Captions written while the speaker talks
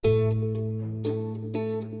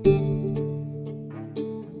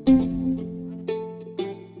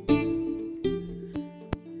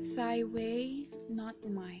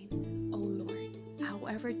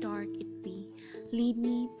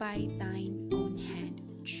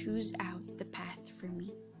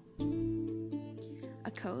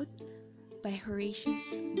Quote by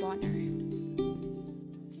Horatius Bonar.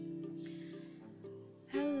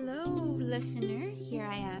 Hello, listener. Here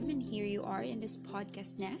I am, and here you are in this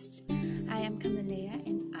podcast nest. I am Camellia,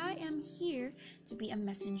 and I am here to be a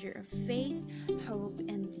messenger of faith, hope,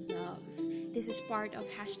 and love. This is part of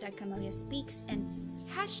hashtag Camellia Speaks and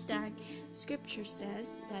hashtag Scripture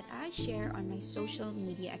Says that I share on my social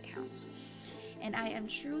media accounts. And I am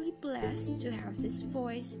truly blessed to have this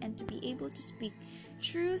voice and to be able to speak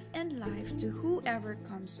truth and life to whoever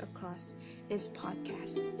comes across this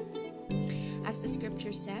podcast. As the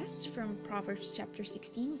scripture says from Proverbs chapter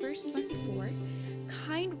 16 verse 24,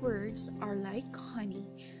 kind words are like honey,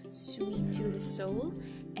 sweet to the soul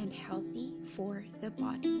and healthy for the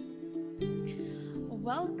body.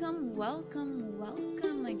 Welcome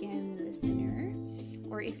again, listener.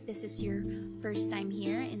 Or if this is your first time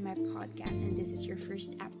here in my podcast and this is your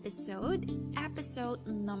first episode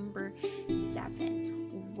number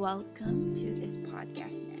 7. Welcome to this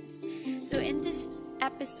podcast nest. So in this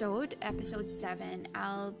episode 7,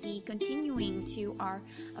 I'll be continuing to our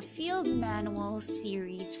field manual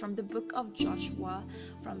series from the book of Joshua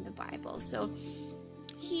from the Bible. So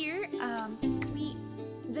here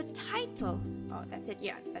the title,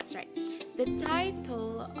 the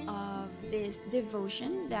title of this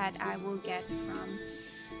devotion that I will get from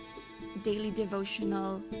Daily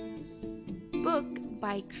Devotional book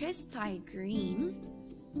by Chris Ty Green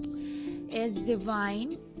is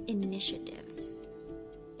Divine Initiative.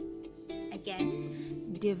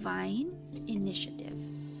 Again, Divine Initiative.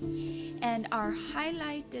 And our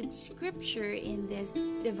highlighted scripture in this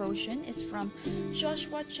devotion is from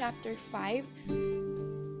Joshua chapter 5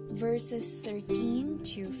 verses 13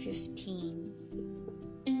 to 15.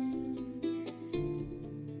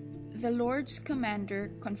 The Lord's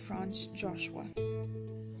commander confronts Joshua.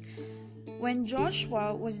 When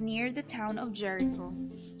Joshua was near the town of Jericho,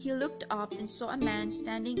 he looked up and saw a man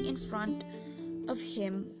standing in front of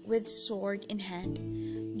him with sword in hand.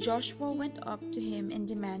 Joshua went up to him and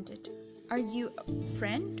demanded, "Are you a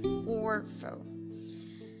friend or foe?"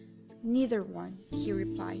 "Neither one," he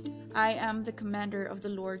replied. "I am the commander of the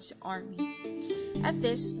Lord's army." At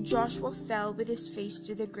this, Joshua fell with his face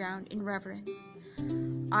to the ground in reverence.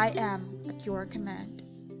 "I am at your command,"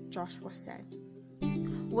 Joshua said.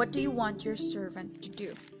 "What do you want your servant to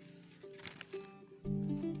do?"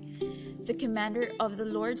 The commander of the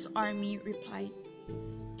Lord's army replied,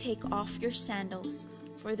 "Take off your sandals,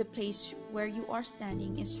 for the place where you are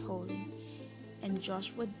standing is holy." And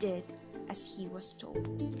Joshua did as he was told.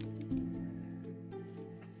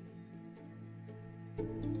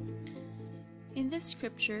 In this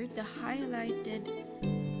scripture, the highlighted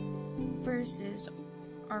verses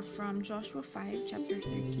are from Joshua 5, chapter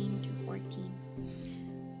 13 to 14.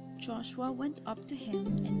 Joshua went up to him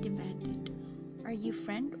and demanded, "Are you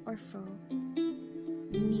friend or foe?"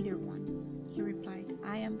 "Neither one," he replied.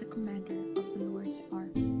 "I am the commander of the Lord's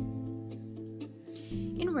army."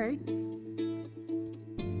 In word,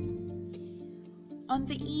 on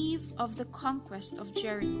the eve of the conquest of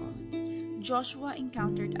Jericho, Joshua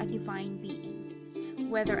encountered a divine being.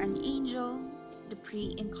 Whether an angel, the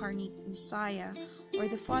pre-incarnate Messiah, or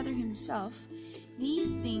the Father himself,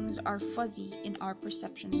 these things are fuzzy in our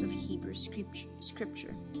perceptions of Hebrew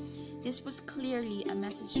scripture. This was clearly a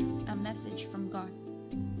message from God.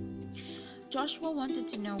 Joshua wanted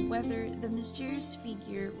to know whether the mysterious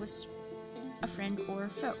figure was a friend or a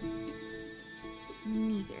foe.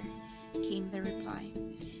 "Neither," came the reply.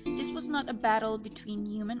 This was not a battle between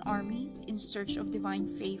human armies in search of divine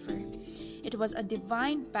favor. It was a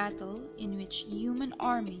divine battle in which human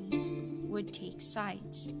armies would take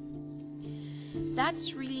sides.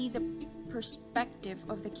 That's really the perspective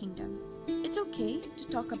of the kingdom. It's okay to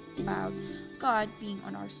talk about God being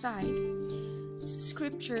on our side.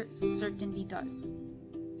 Scripture certainly does.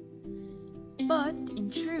 But in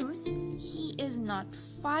truth, He is not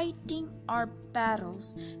fighting our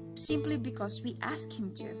battles simply because we ask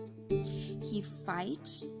Him to. He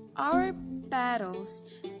fights our battles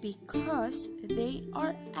because they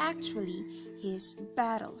are actually His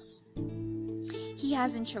battles. He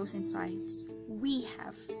hasn't chosen sides. We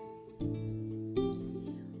have.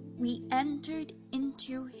 We entered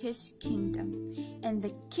into His kingdom, and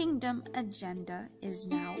the kingdom agenda is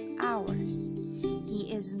now ours.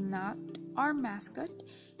 He is not our mascot,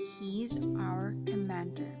 He's our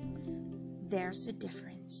commander. There's a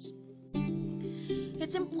difference.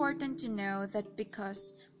 It's important to know that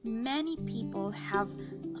because many people have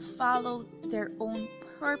followed their own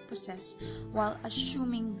purposes while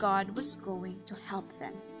assuming God was going to help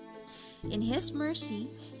them. In His mercy,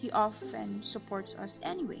 He often supports us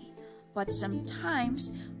anyway. But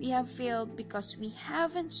sometimes we have failed because we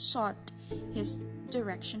haven't sought His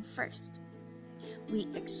direction first. We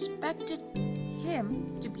expected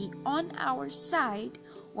Him to be on our side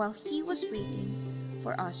while He was waiting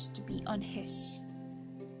for us to be on His.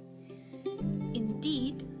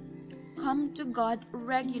 Indeed, come to God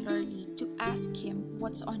regularly to ask Him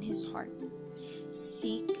what's on His heart.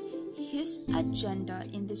 Seek His agenda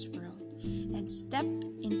in this world and step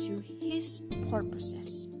into His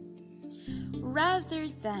purposes. Rather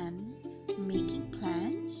than making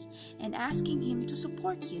plans and asking Him to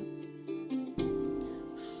support you,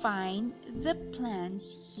 find the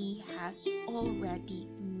plans He has already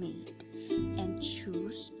made and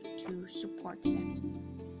choose to support them.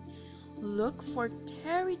 Look for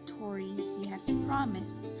territory He has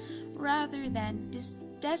promised rather than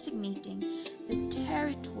designating the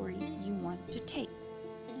territory you want to take.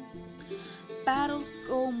 Battles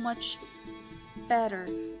go much better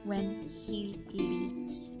when He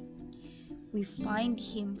leads. We find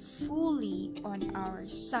Him fully on our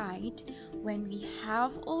side when we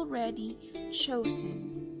have already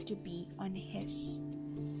chosen to be on His.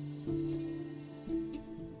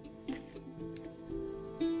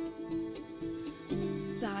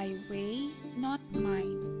 Thy way, not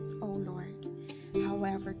mine, O Lord.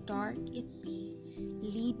 However dark it be,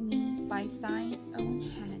 lead me by Thine own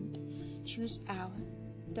hand. Choose out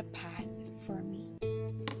the path for me.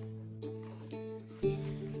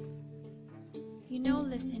 You know,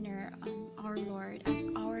 listener, our Lord as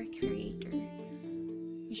our Creator,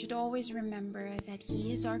 you should always remember that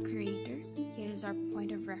He is our Creator. He is our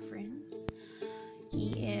point of reference.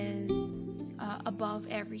 He is above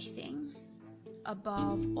everything,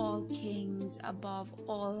 above all kings, above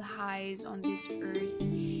all highs on this earth,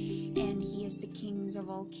 and He is the kings of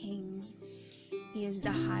all kings. He is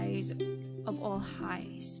the highs of all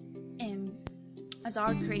highs, and as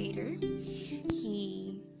our Creator,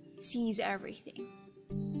 He sees everything,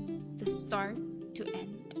 the start to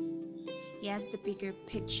end. He has the bigger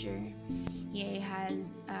picture. He has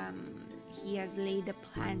laid the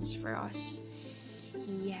plans for us.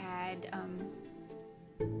 He had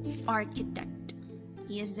architect.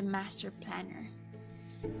 He is the master planner,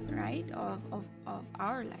 right, of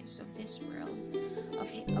our lives, of this world,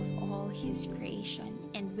 of all His creation.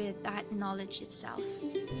 And with that knowledge itself,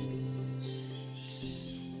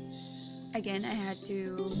 again, I had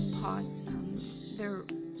to pause the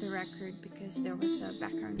record because there was a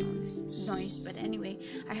background noise. But anyway,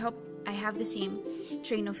 I hope I have the same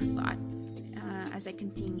train of thought as I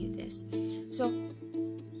continue this. So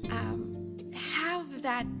have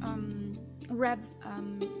that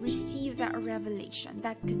receive that revelation,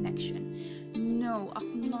 that connection. Know,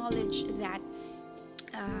 acknowledge that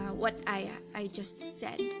what I just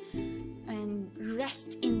said, and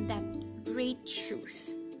rest in that great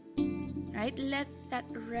truth. Right? Let that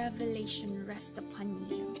revelation rest upon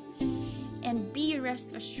you, and be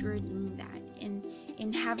rest assured in that,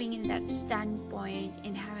 in having in that standpoint,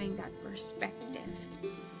 in having that perspective,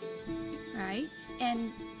 right?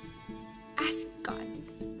 And ask God,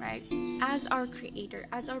 right, as our Creator,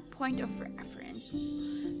 as our point of reference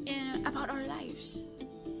about our lives,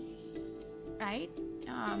 right?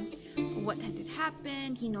 What had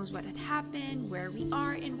happened? He knows what had happened, where we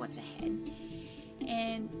are, and what's ahead.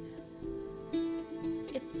 And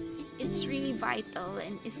it's really vital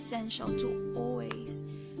and essential to always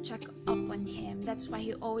check up on Him. That's why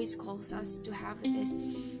He always calls us to have this,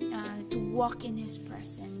 to walk in His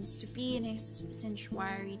presence, to be in His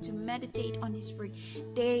sanctuary, to meditate on His word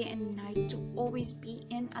day and night, to always be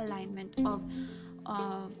in alignment of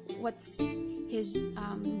what's His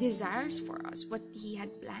desires for us, what He had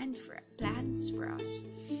plans for us,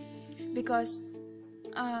 because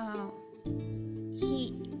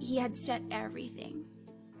He had set everything.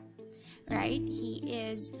 Right? He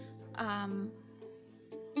is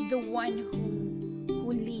the one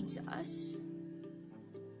who leads us,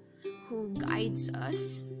 who guides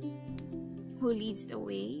us, who leads the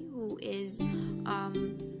way, who is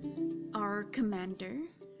our commander.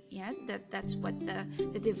 Yeah, that's what the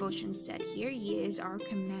devotion said here. He is our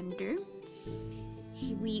commander.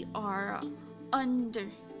 We are under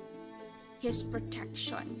His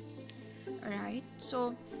protection. Right?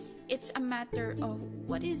 So it's a matter of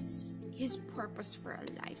what is His purpose for our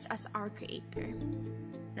lives as our Creator,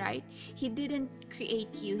 right? He didn't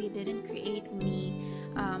create you, He didn't create me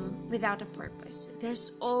without a purpose.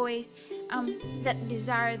 There's always that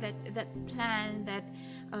desire, that plan, that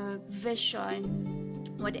vision,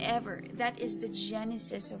 whatever. That is the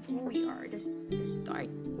genesis of who we are, the start.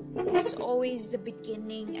 There's always the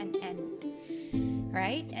beginning and end,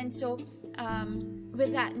 right? And so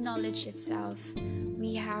with that knowledge itself,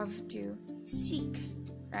 we have to seek,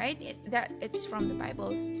 right? It's from the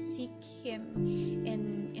Bible. Seek Him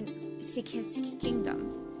in seek His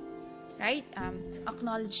kingdom, right?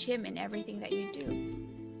 Acknowledge Him in everything that you do.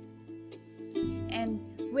 And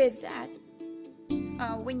with that,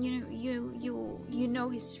 when you know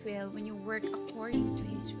His will, when you work according to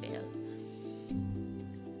His will,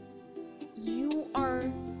 you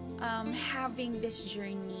are having this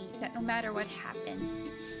journey that no matter what happens,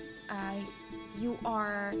 you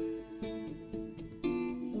are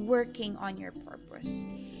working on your purpose.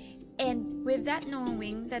 And with that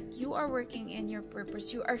knowing that you are working in your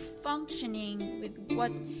purpose, you are functioning with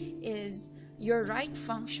what is your right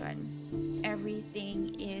function.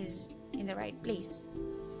 Everything is in the right place.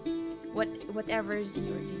 Whatever is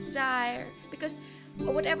your desire, because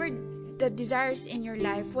whatever the desires in your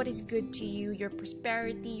life, what is good to you, your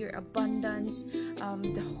prosperity, your abundance,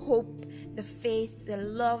 the hope, the faith, the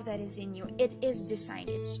love that is in you, it is designed.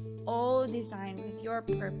 It's all designed with your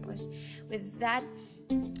purpose, with that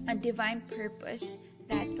a divine purpose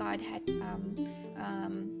that God had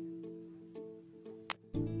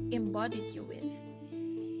embodied you with.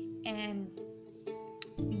 And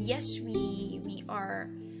yes, we are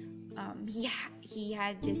he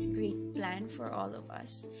had this great plan for all of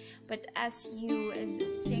us, but as you, as a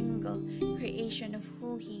single creation of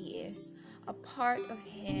who He is, a part of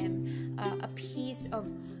Him, a piece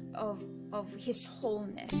of His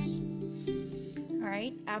wholeness,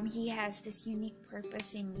 right? He has this unique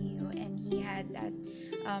purpose in you, and He had that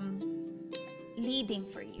leading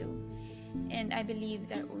for you. And I believe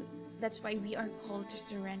that that's why we are called to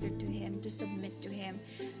surrender to Him, to submit to Him,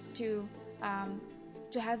 to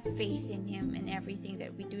have faith in Him in everything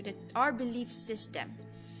that we do. That our belief system,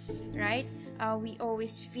 right? We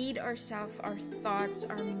always feed ourselves, our thoughts,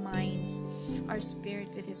 our minds, our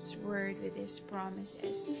spirit with His word, with His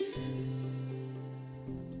promises.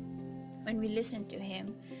 When we listen to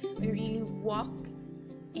Him, we really walk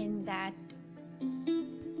in that,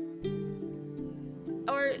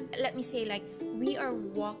 or let me say, like, we are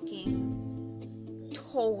walking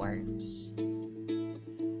towards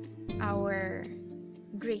our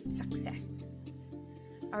great success,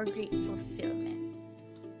 our great fulfillment,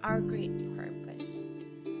 our great purpose.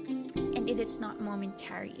 And it is not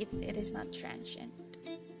momentary, it is not transient,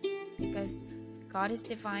 because God is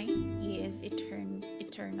divine, He is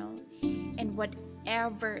eternal, and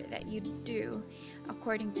whatever that you do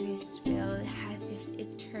according to His will has this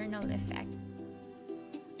eternal effect,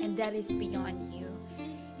 and that is beyond you.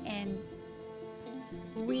 And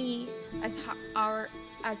we, as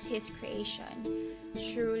His creation,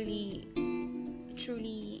 truly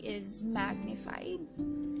is magnified,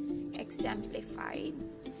 exemplified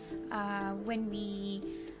when we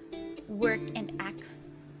work and act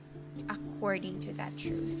according to that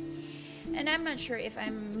truth. And I'm not sure if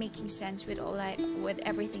I'm making sense with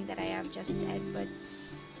everything that I have just said, but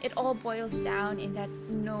it all boils down in that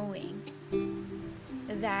knowing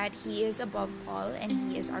that He is above all and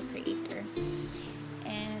He is our creator.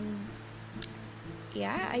 And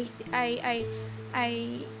yeah,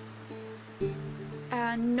 I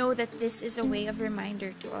know that this is a way of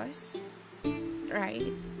reminder to us,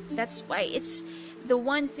 right? That's why it's the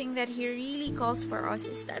one thing that He really calls for us,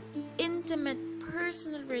 is that intimate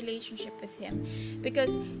personal relationship with Him.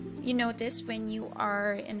 Because you notice, when you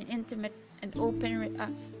are in intimate and open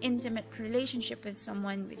intimate relationship with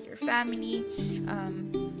someone, with your family,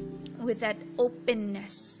 with that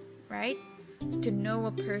openness, right? To know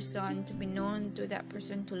a person, to be known to that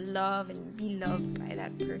person, to love and be loved by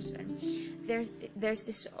that person. There's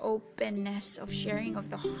this openness of sharing of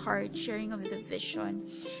the heart, sharing of the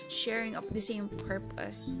vision, sharing of the same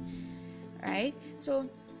purpose, right? So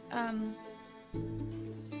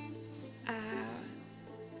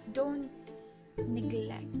don't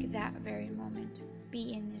neglect that very moment to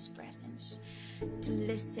be in His presence, to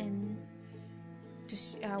listen, to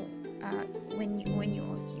when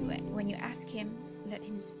you ask Him, let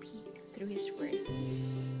Him speak through His word.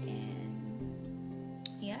 And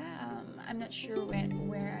yeah, I'm not sure where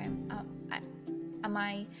am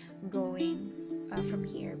I going from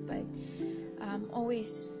here, but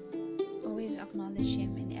always acknowledge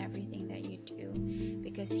Him in everything that you do,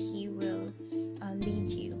 because He will lead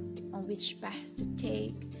you on which path to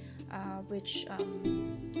take, which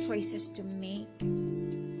choices to make,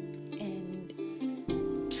 and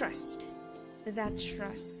trust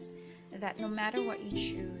that no matter what you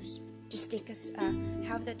choose, just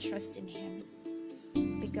have that trust in Him,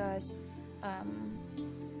 because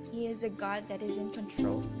He is a God that is in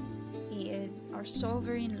control. He is our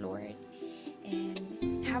sovereign Lord,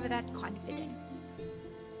 and have that confidence.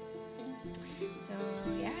 So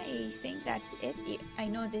yeah, I think that's it. I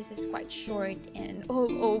know this is quite short and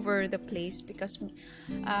all over the place because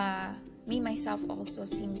me myself also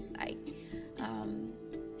seems like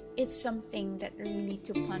it's something that really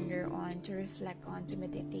to ponder on, to reflect on, to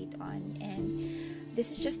meditate on, and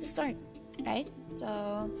this is just the start, right?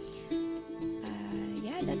 So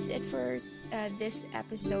yeah, that's it for this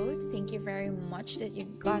episode. Thank you very much that you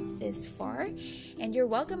got this far, and you're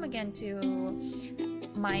welcome again to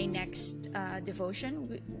my next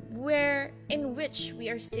devotion, in which we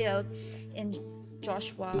are still in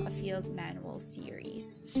Joshua, a Field Manual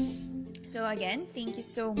series. So again, thank you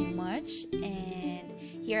so much, and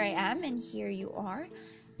here I am and here you are.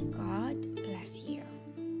 God bless you.